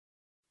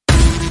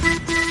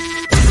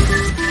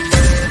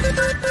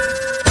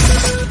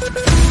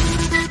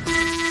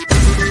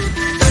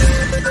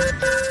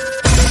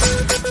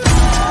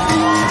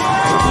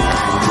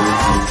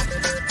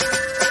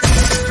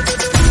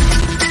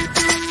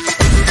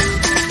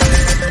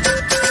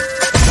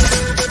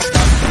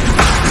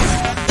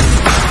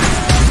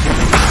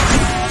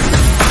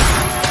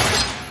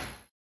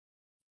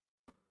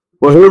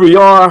Well, here we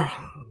are,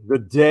 the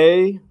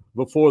day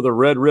before the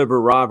Red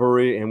River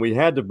rivalry, and we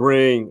had to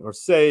bring or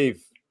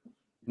save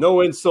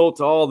no insult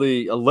to all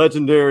the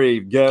legendary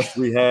guests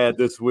we had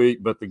this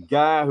week, but the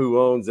guy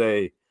who owns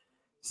a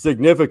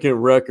significant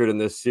record in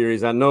this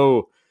series. I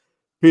know,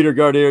 Peter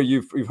Gardere,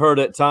 you've heard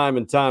it time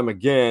and time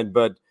again,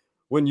 but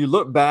when you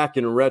look back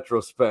in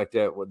retrospect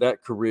at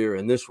that career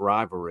and this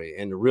rivalry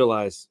and to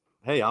realize,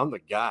 hey, I'm the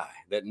guy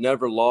that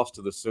never lost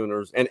to the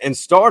Sooners and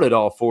started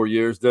all 4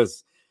 years,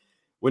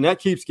 when that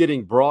keeps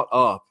getting brought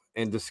up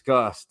and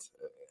discussed,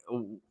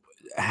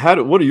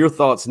 what are your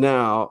thoughts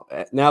now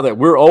that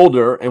we're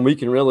older and we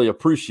can really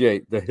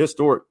appreciate the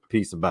historic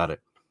piece about it?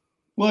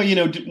 Well,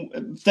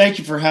 thank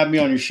you for having me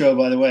on your show,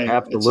 by the way.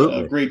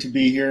 Absolutely. It's great to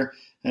be here.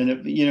 And,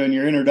 in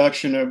your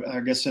introduction, I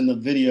guess in the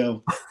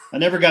video, I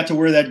never got to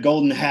wear that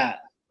golden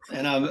hat.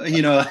 And,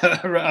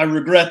 I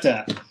regret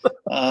that.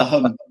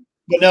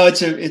 But no,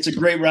 it's a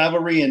great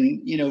rivalry. And,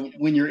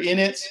 when you're in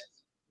it,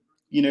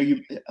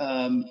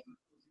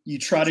 you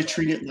try to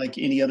treat it like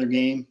any other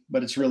game,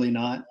 but it's really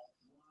not.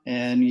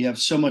 And you have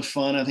so much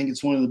fun. I think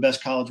it's one of the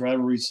best college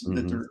rivalries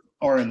that there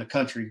are in the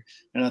country.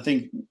 And I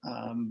think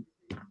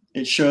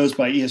it shows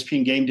by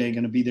ESPN Game Day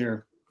going to be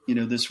there,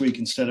 this week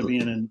instead of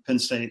being in Penn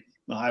State,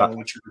 Iowa,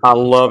 which I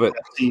love it.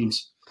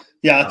 Teams.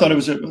 Yeah, I thought it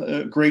was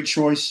a great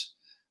choice.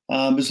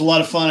 It was a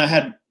lot of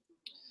fun.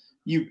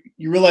 You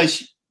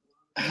realize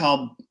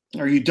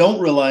you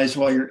don't realize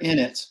while you're in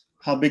it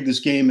how big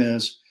this game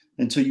is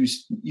until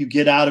you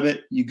get out of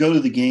it. You go to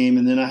the game,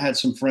 and then I had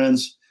some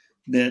friends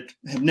that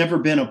have never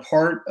been a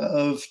part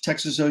of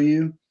Texas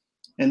OU,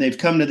 and they've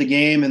come to the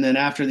game, and then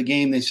after the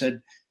game they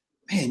said,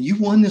 man, you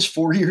won this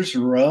 4 years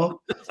in a row.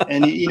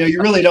 And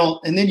you really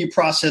don't. And then you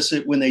process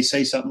it when they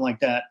say something like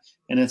that.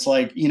 And it's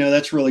like,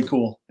 that's really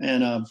cool.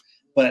 And,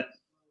 but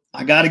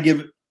I got to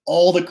give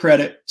all the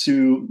credit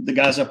to the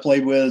guys I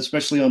played with,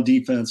 especially on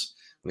defense,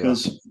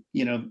 because,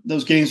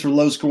 those games were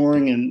low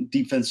scoring and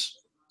defense,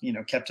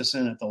 kept us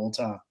in it the whole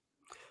time.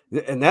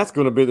 And that's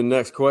going to be the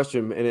next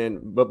question.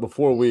 But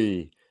before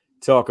we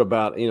talk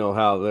about,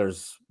 how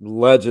there's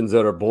legends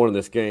that are born in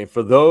this game,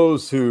 for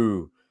those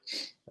who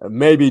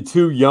may be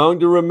too young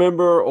to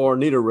remember or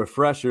need a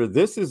refresher,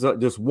 this is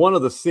just one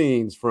of the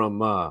scenes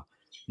from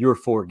your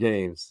 4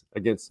 games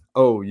against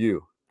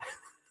OU.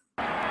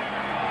 They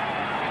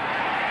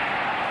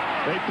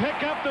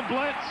pick up the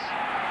blitz.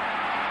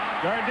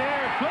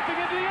 Gardere flipping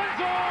into the end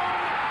zone.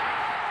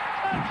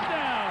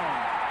 Touchdown.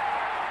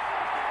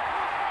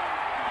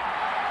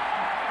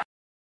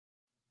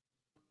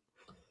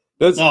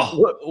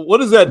 What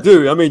does that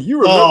do? I mean,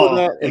 you remember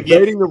that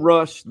evading the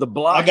rush, the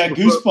block. I got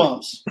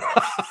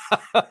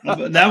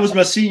goosebumps. That was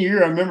my senior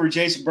year. I remember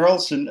Jason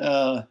Burleson.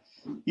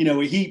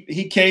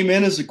 He came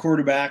in as a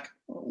quarterback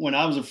when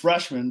I was a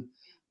freshman.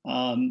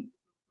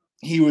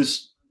 He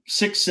was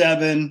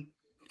 6'7",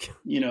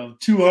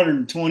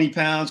 220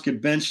 pounds,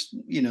 could bench,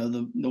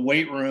 the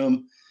weight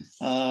room.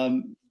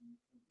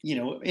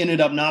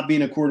 Ended up not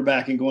being a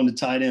quarterback and going to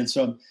tight end.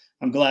 So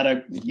I'm glad I,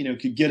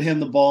 could get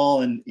him the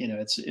ball, and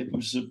it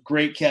was a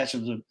great catch.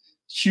 It was a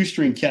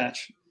shoestring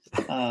catch.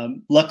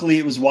 Luckily,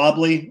 it was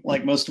wobbly,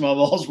 like most of my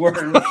balls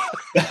were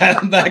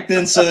back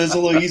then, so it was a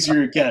little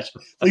easier to catch.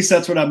 At least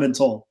that's what I've been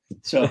told.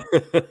 So,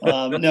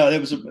 no, it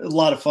was a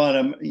lot of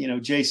fun.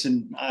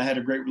 Jason, I had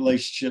a great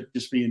relationship,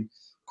 just being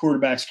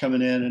quarterbacks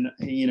coming in, and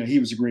he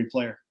was a great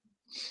player.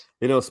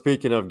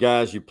 Speaking of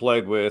guys you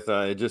played with,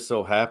 it just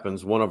so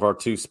happens one of our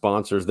 2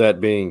 sponsors, that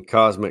being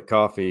Cosmic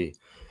Coffee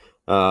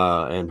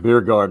and Beer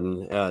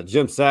Garden,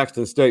 Jim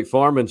Saxton State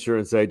Farm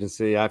Insurance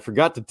Agency. I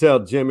forgot to tell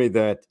Jimmy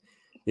that,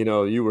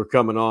 you were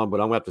coming on, but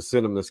I'm going to have to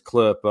send him this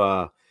clip.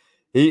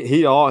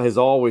 He has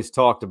always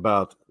talked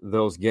about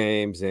those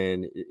games,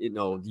 and,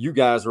 you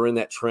guys are in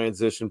that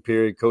transition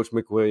period, Coach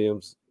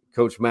McWilliams,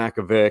 Coach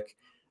Makovic,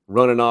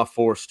 running off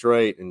 4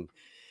 straight. And,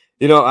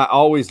 I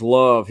always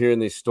love hearing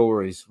these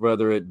stories,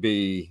 whether it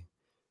be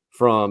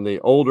from the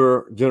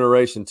older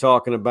generation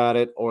talking about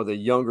it or the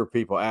younger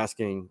people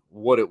asking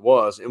what it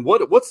was and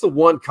what's the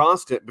one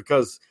constant,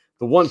 because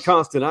the one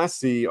constant I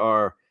see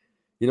are,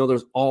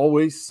 there's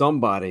always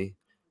somebody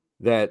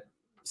that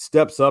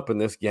steps up in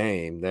this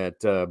game that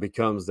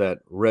becomes that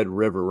Red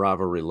River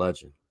rivalry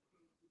legend.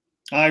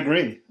 I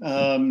agree.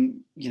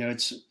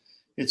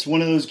 It's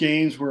one of those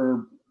games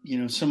where,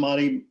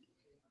 somebody,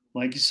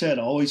 like you said,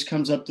 always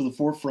comes up to the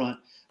forefront.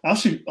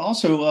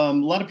 Also, a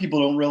lot of people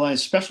don't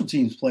realize special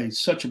teams plays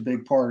such a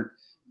big part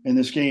in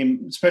this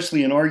game,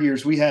 especially in our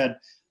years. We had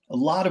a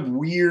lot of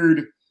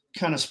weird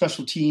kind of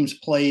special teams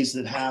plays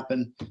that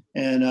happen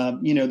and,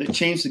 that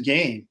changed the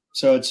game.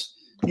 So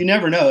you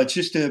never know. It's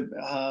just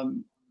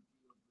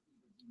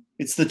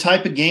it's the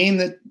type of game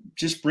that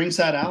just brings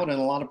that out in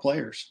a lot of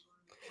players.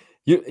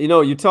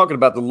 You're talking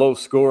about the low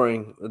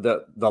scoring,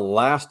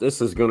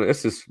 this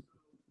is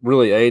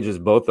really ages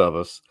both of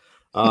us.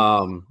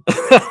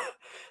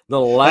 The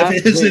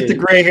last is it the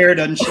gray hair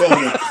doesn't show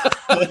you?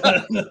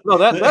 No,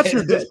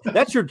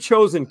 that's your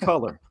chosen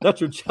color. That's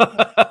your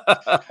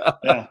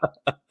yeah.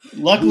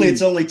 Luckily,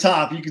 it's only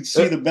top. You can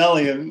see the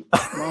belly. And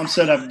Mom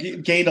said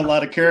I've gained a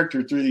lot of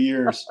character through the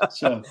years.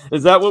 So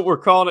is that what we're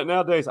calling it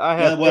nowadays? I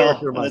have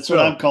character that's myself.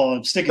 what I'm calling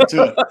it. Sticking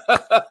to it.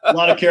 A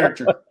lot of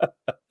character.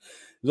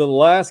 The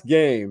last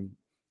game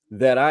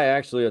that I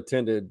actually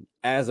attended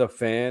as a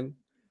fan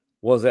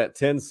was that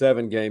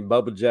 10-7 game.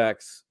 Bubba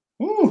Jacks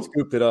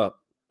scooped it up.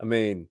 I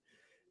mean,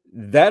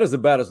 that is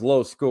about as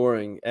low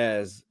scoring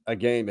as a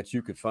game that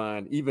you could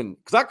find, even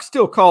because I could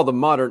still call the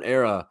modern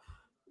era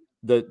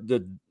the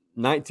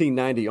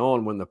 1990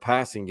 on, when the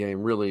passing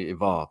game really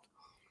evolved.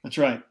 That's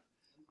right.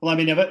 Well, I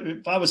mean,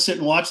 if I was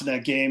sitting watching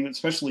that game,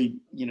 especially,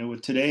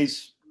 with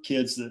today's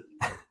kids that,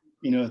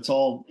 it's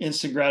all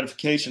instant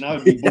gratification, I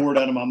would be bored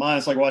out of my mind.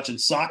 It's like watching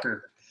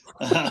soccer.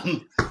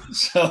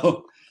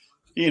 So,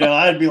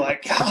 I'd be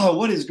like, oh,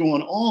 what is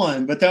going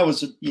on? But that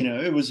was,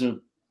 it was a,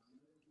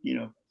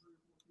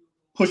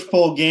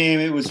 push-pull game.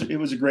 It was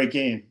a great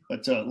game.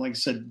 But like I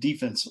said,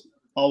 defense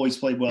always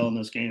played well in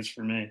those games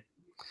for me.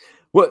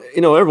 Well,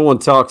 everyone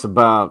talks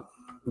about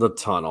the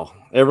tunnel.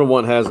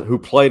 Everyone who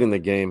played in the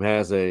game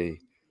has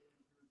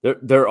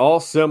they're all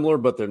similar,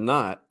 but they're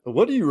not.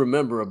 What do you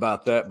remember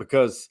about that?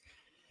 Because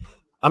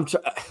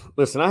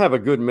listen, I have a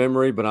good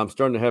memory, but I'm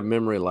starting to have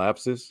memory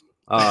lapses.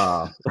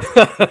 I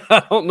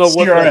don't know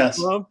what that's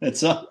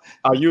from.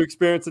 Are you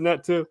experiencing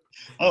that too?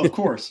 Oh, of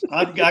course.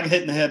 I got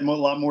hit in the head a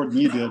lot more than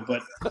you did,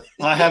 but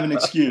I have an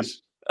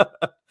excuse.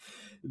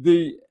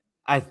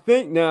 I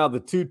think now the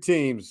two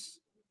teams,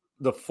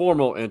 the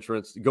formal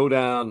entrants, go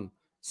down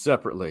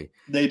separately.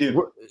 They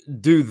do.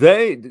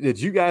 Did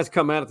you guys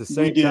come out at the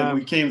same time?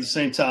 We came at the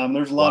same time.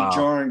 There's a lot of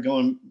jarring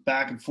going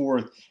back and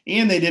forth.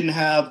 And they didn't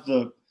have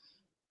the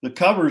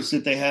covers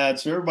that they had.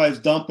 So everybody's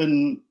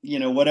dumping,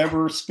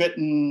 whatever,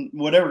 spitting,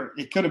 whatever.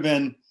 It could have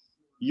been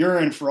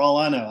urine for all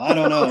I know. I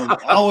don't know.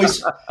 I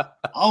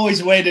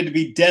always waited to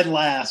be dead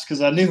last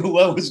because I knew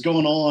what was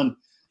going on,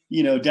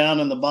 down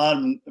in the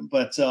bottom.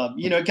 But,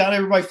 it got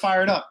everybody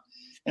fired up.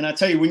 And I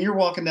tell you, when you're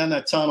walking down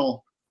that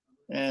tunnel,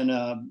 and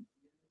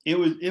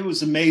it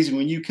was amazing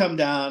when you come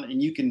down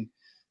and you can,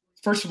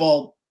 first of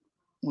all,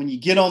 when you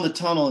get on the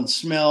tunnel and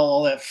smell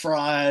all that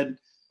fried,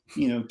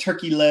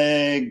 turkey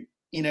leg,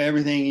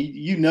 everything,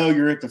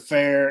 you're at the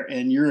fair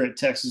and you're at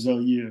Texas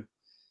OU,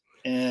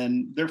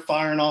 and they're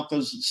firing off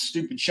those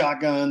stupid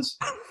shotguns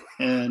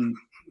and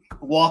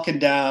walking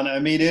down. I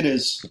mean, it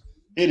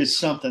is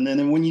something. And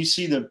then when you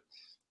see the,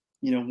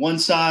 one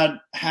side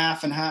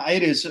half and half,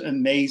 it is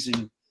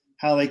amazing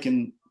how they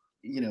can,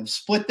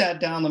 split that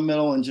down the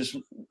middle and just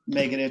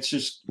make it.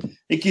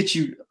 It gets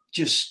you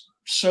just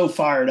so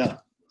fired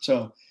up.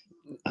 So,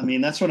 I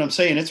mean, that's what I'm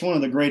saying. It's one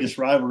of the greatest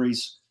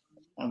rivalries,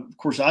 of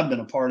course, I've been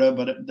a part of,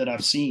 but that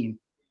I've seen.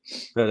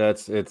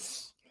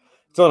 It's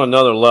on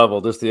another level.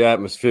 Just the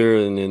atmosphere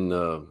and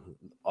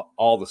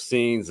all the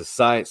scenes, the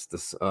sights,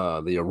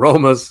 the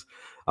aromas.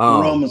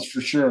 Aromas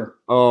for sure.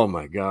 Oh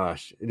my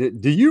gosh!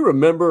 Do you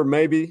remember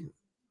maybe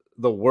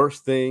the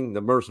worst thing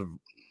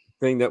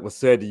that was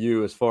said to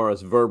you as far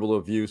as verbal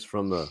abuse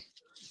from the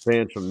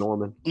fans from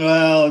Norman?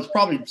 Well, it's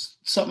probably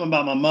something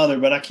about my mother,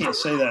 but I can't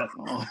say that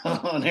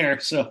on air.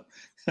 So,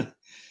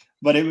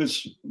 but it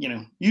was,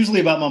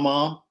 usually about my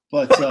mom.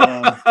 But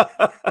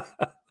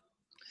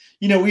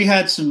we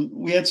had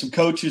some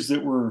coaches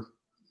that were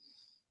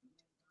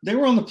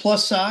on the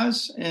plus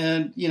size,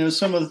 and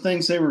some of the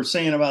things they were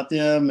saying about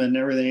them and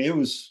everything. It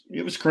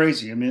was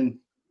crazy. I mean,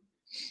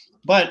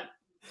 but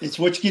it's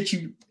what gets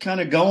you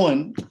kind of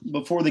going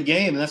before the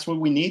game, and that's what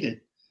we needed.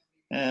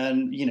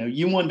 And,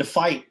 you wanted to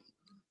fight.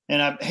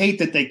 And I hate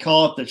that they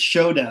call it the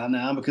showdown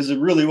now, because it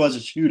really was a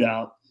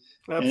shootout.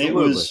 Absolutely. And it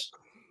was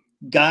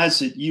guys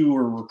that you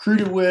were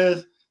recruited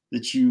with,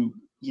 that you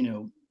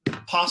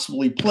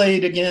possibly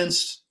played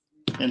against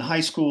in high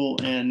school,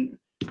 and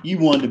you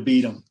wanted to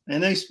beat them.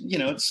 And they,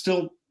 it's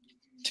still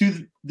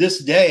to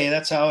this day,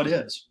 that's how it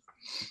is.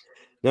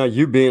 Now,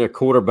 you being a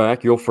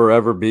quarterback, you'll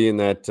forever be in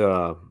that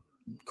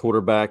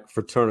quarterback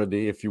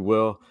fraternity, if you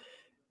will.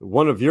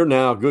 One of your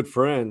now good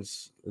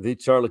friends, the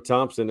Charlie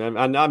Thompson, and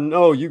I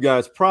know you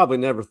guys probably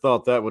never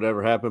thought that would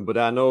ever happen, but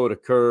I know it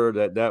occurred,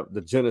 that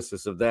the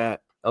genesis of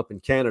that up in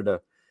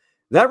Canada,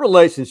 that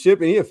relationship,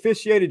 and he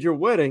officiated your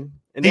wedding.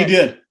 And he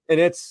did. And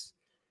it's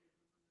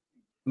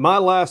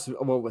my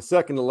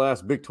second to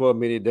last Big 12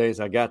 Media Days.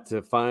 I got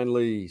to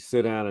finally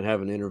sit down and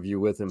have an interview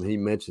with him. He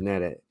mentioned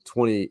that at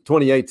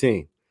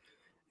 2018.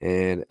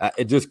 And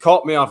it just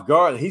caught me off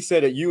guard. He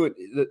said that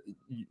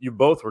you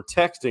both were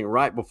texting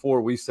right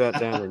before we sat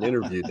down and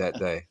interviewed that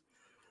day.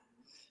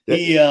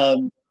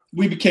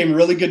 We became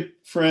really good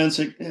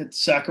friends at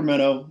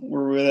Sacramento,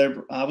 where we were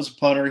there. I was a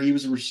punter, he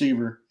was a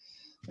receiver,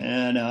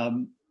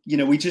 and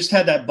we just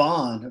had that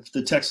bond of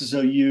the Texas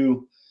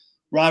OU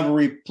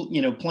rivalry.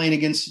 Playing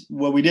against,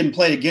 well, we didn't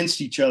play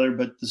against each other,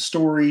 but the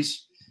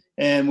stories,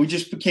 and we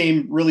just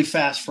became really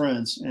fast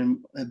friends,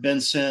 and have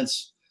been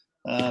since.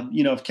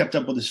 I've kept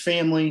up with his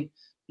family.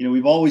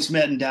 We've always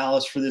met in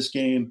Dallas for this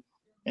game.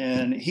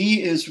 And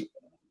he is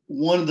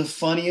one of the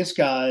funniest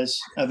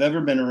guys I've ever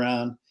been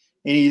around.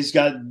 And he's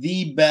got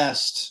the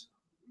best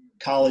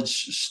college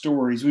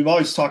stories. We've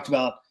always talked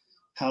about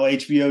how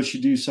HBO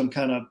should do some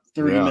kind of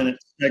 30-minute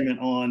segment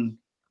on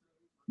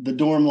the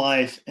dorm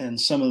life and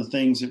some of the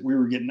things that we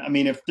were getting. I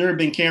mean, if there had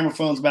been camera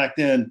phones back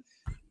then,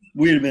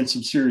 we'd have been in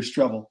some serious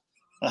trouble,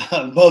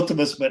 both of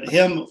us, but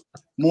him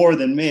more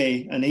than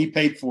me, and he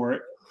paid for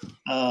it.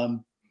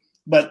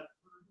 But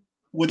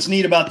what's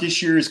neat about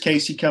this year is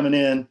Casey coming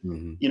in.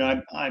 Mm-hmm. You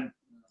know, I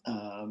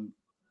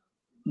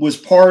was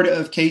part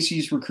of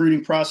Casey's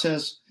recruiting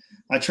process.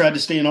 I tried to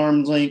stay in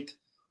arm's length,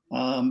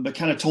 but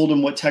kind of told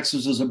him what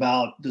Texas is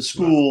about, the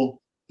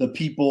school, the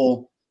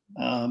people,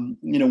 you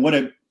know, what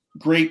a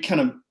great kind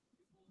of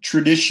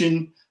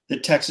tradition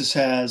that Texas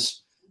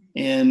has.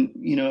 And,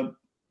 you know,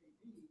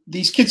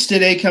 these kids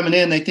today coming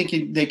in, they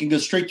think they can go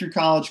straight through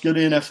college, go to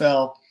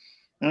NFL.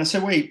 And I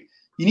said, wait,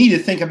 you need to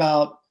think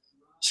about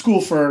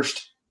school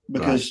first,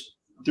 because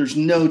there's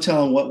no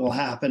telling what will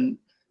happen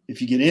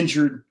if you get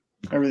injured,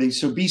 everything.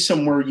 So be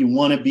somewhere you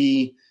want to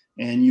be,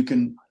 and you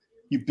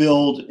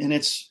build.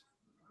 And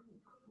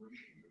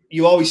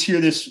you always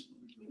hear this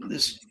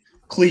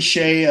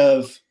cliche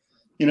of,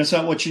 you know, it's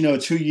not what you know,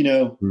 it's who you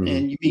know. Mm-hmm.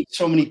 And you meet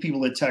so many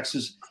people at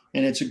Texas,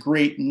 and it's a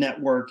great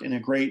network and a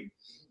great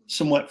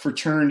somewhat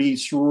fraternity,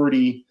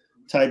 sorority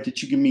type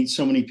that you can meet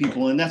so many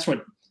people. And that's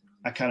what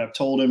I kind of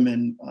told him.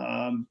 And,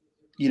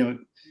 you know,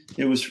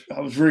 I was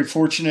very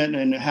fortunate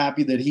and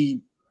happy that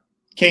he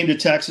came to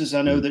Texas.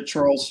 I know that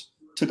Charles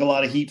took a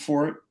lot of heat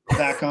for it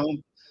back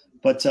home,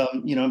 but,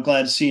 you know, I'm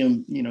glad to see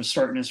him, you know,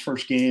 starting his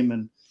first game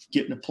and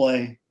getting to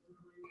play.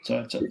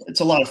 So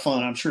it's a lot of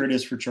fun. I'm sure it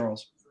is for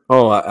Charles.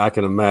 Oh, I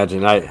can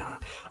imagine.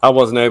 I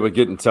wasn't able to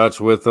get in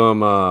touch with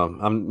them.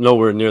 I'm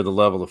nowhere near the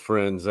level of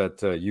friends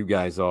that you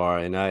guys are.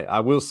 And I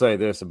will say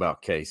this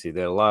about Casey,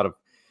 that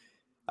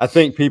I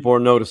think people are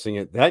noticing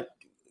it.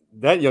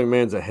 That young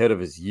man's ahead of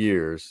his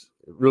years,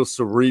 real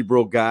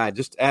cerebral guy,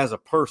 just as a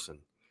person.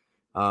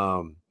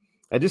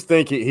 I just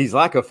think he's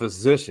like a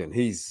physician.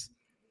 He's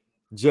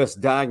just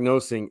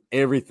diagnosing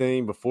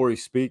everything before he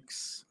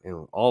speaks, you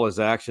know, all his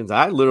actions.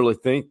 I literally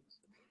think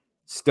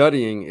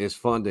studying is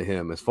fun to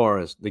him as far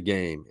as the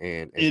game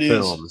and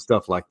film and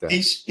stuff like that.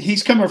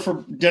 He's come over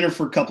for dinner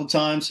for a couple of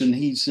times, and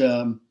he's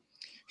a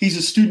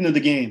student of the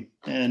game.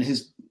 And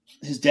his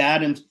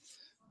dad and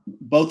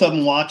both of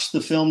them watch the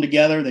film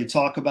together. They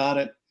talk about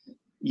it.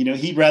 You know,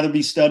 he'd rather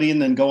be studying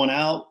than going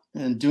out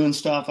and doing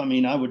stuff. I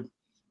mean, I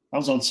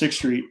was on 6th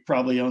Street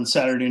probably on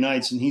Saturday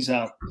nights, and he's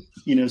out,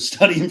 you know,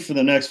 studying for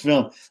the next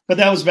film. But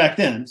that was back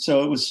then.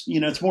 So it was,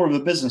 you know, it's more of a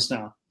business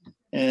now.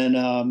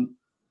 And,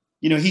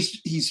 you know,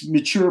 he's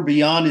mature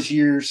beyond his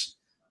years,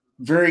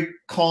 very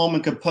calm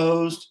and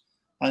composed.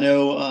 I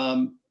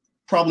know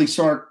probably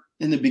Sark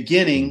in the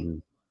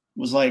beginning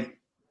was like,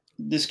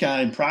 this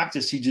guy in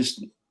practice, he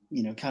just,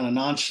 you know, kind of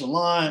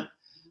nonchalant.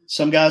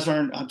 Some guys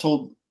aren't. I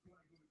told,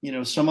 you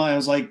know, somebody, I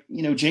was like,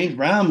 you know, James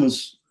Brown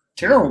was a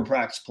terrible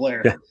practice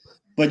player. Yeah.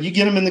 But you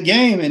get him in the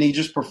game and he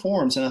just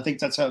performs. And I think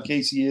that's how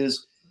Casey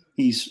is.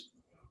 He's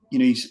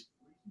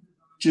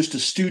just a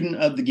student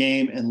of the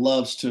game and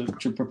loves to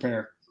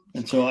prepare.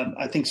 And so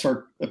I think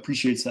Sark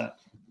appreciates that.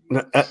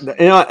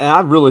 And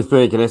I really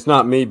think, and it's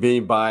not me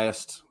being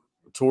biased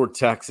toward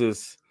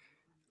Texas,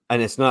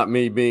 and it's not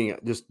me being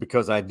just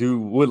because I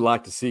would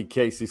like to see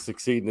Casey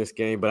succeed in this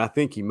game, but I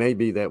think he may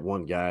be that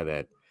one guy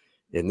that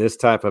in this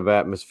type of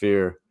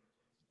atmosphere,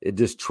 it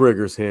just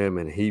triggers him,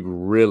 and he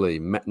really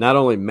not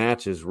only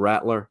matches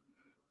Rattler,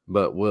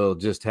 but will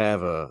just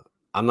have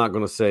I'm not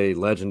going to say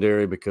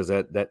legendary because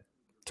that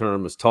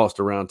term is tossed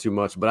around too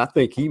much, but I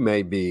think he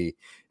may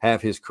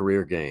have his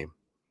career game,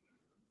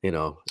 you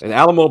know. And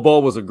Alamo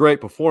Bowl was a great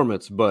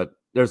performance, but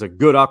there's a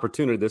good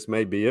opportunity. This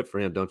may be it for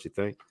him, don't you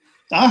think?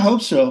 I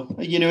hope so.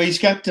 You know, he's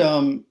got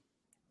a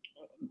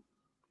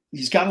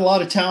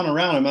lot of talent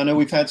around him. I know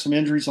we've had some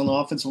injuries on the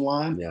offensive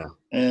line. Yeah.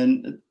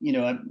 And, you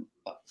know,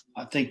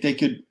 I think they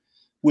could,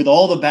 with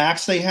all the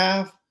backs they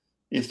have,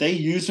 if they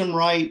use them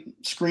right,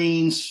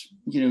 screens,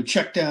 you know,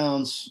 check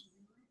downs,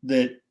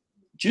 that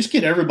just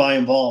get everybody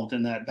involved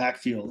in that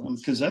backfield,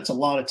 because that's a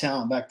lot of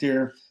talent back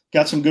there.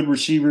 Got some good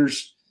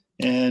receivers.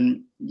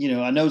 And, you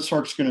know, I know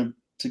Sark's going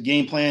to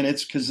game plan.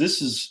 It's because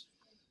this is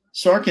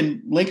Sark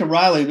and Lincoln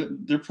Riley.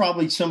 They're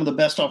probably some of the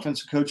best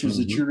offensive coaches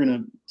that you're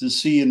going to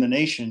see in the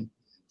nation.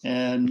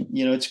 And,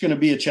 you know, it's going to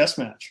be a chess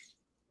match.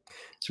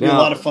 It's going to be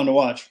a lot of fun to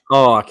watch.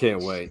 Oh, I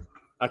can't wait.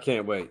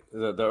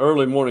 The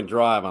early morning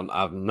drive,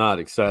 I'm not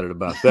excited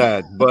about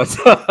that, but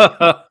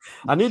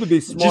I need to be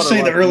smart. Just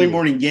say the early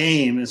morning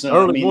game is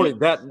morning,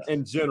 that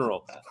in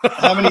general.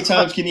 How many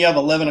times can you have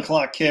 11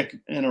 o'clock kick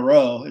in a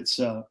row? It's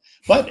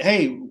but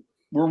hey,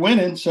 we're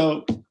winning,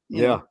 so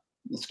know,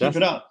 let's keep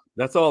it up.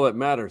 That's all that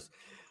matters.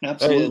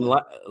 Absolutely.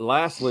 Hey,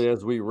 lastly,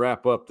 as we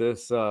wrap up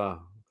this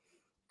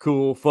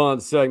cool, fun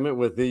segment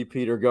with the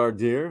Peter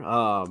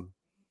Gardere,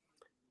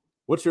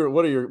 what's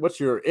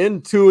your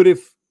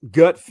intuitive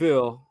gut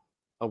feel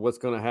of what's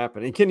going to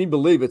happen? And can you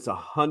believe it's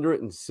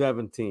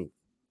 117th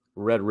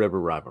Red River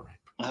rivalry?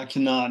 I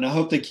cannot. And I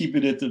hope they keep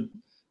it at the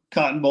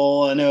Cotton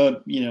Bowl. I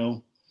know, you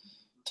know,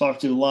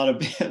 talked to a lot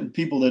of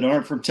people that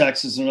aren't from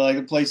Texas and they're like,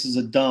 the place is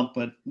a dump,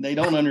 but they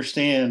don't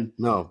understand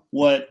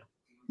what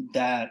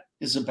that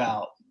is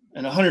about.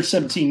 And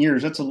 117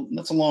 years, that's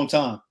a long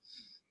time.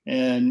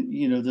 And,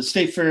 the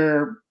State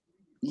Fair,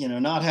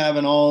 not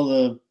having all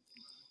the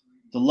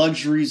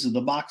luxuries of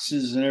the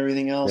boxes and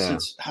everything else,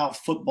 it's how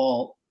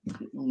football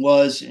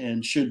was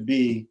and should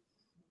be.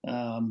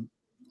 And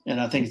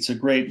I think it's a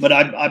great, but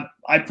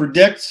I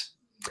predict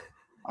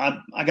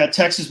I got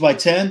Texas by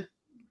 10.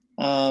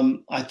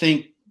 I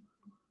think,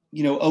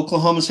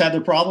 Oklahoma's had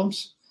their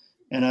problems,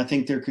 and I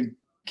think they could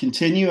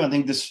continue. I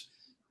think this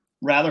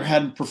rather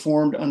hadn't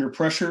performed under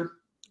pressure,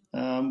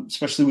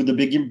 especially with the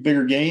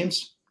bigger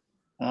games.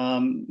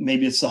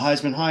 Maybe it's the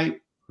Heisman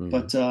hype,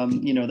 but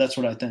that's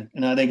what I think.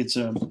 And I think it's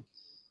I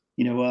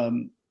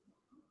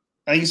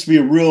think it's to be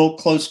a real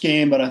close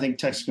game, but I think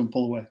Texas can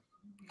pull away.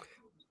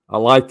 I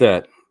like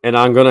that. And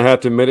I'm going to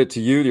have to admit it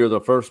to you. You're the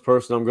first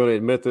person I'm going to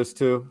admit this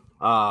to.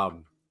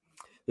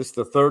 This is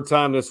the third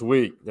time this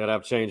week that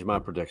I've changed my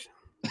prediction.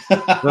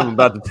 I'm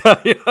about to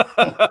tell you.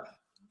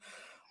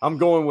 I'm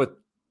going with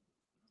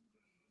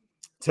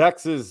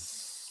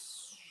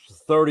Texas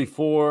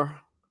 34-20.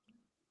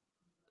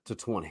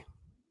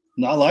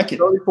 I like it.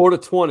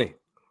 34-20.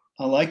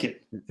 I like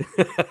it.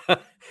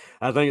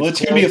 I think it's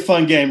going to be a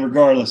fun game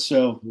regardless.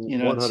 So,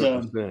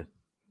 100%.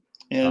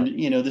 And,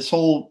 this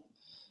whole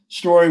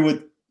story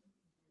with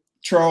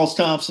Charles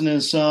Thompson and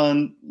his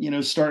son,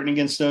 starting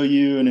against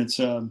OU. And it's,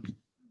 I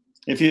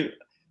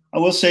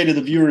will say to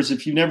the viewers,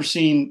 if you've never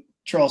seen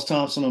Charles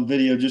Thompson on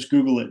video, just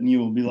Google it and you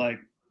will be like,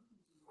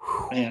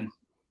 man,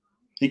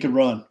 he could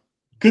run.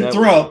 Couldn't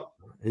throw.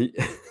 And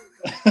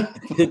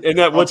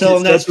that I'll tell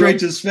him that straight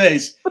to his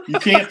face. You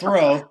can't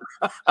throw,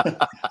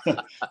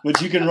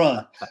 but you can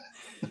run.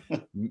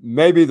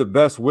 Maybe the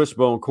best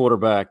wishbone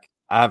quarterback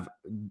I've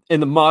in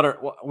the modern.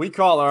 We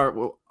call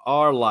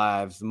our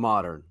lives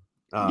modern,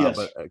 yes,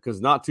 but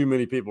because not too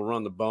many people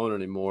run the bone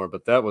anymore.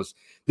 But that was.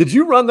 Did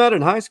you run that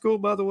in high school?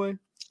 By the way,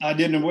 I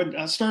didn't.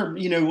 I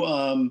started.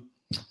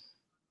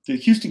 The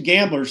Houston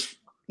Gamblers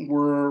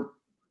were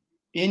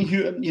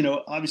in.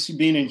 Obviously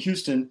being in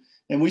Houston.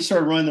 And we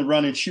started running the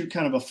run and shoot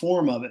kind of a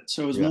form of it.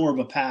 So it was more of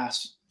a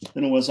pass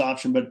than it was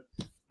option. But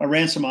I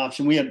ran some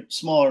option. We had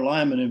smaller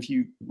linemen. If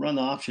you run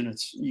the option,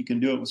 you can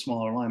do it with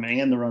smaller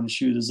linemen. And the run and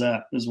shoot is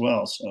that as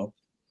well. So,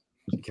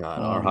 God,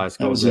 our high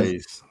school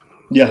days.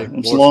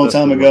 It's a long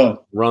time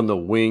ago. Run the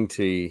wing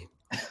tee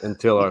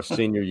until our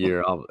senior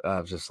year. I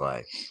was just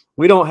like,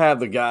 we don't have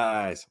the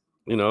guys,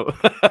 It'll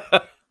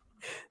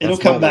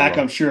come back,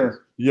 I'm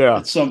sure. Yeah.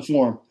 In some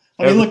form.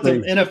 I mean, look, the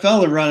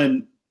NFL are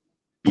running –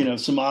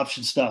 some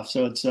option stuff.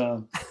 So it's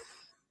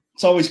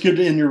always good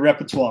in your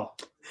repertoire.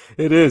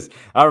 It is.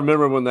 I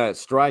remember when that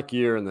strike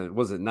year in the,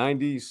 was it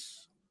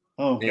 90s?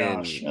 Oh,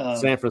 gosh.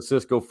 San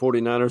Francisco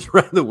 49ers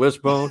ran the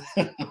wishbone.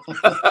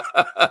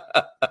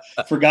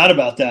 Forgot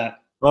about that.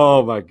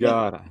 Oh, my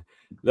God.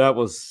 That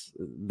was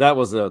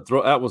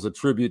a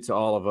tribute to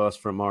all of us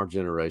from our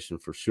generation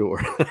for sure.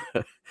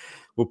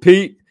 Well,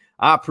 Pete,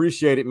 I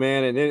appreciate it,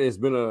 man. And it's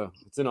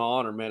an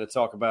honor, man, to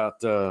talk about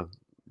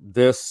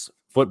this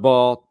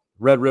football,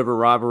 Red River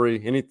rivalry,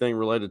 anything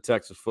related to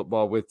Texas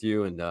football with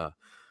you. And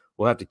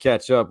we'll have to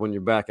catch up when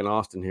you're back in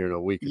Austin here in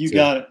a week or two. You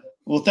got it.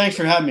 Well, thanks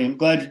for having me. I'm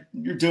glad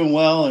you're doing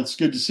well, and it's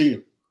good to see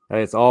you.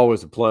 Hey, it's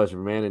always a pleasure,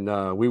 man.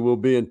 And we will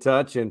be in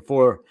touch. And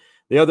for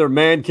the other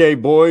Man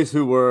Cave boys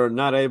who were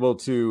not able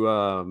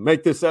to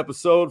make this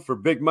episode, for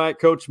Big Mike,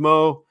 Coach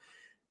Mo,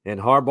 and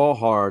Hardball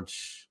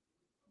Harge,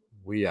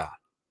 we out.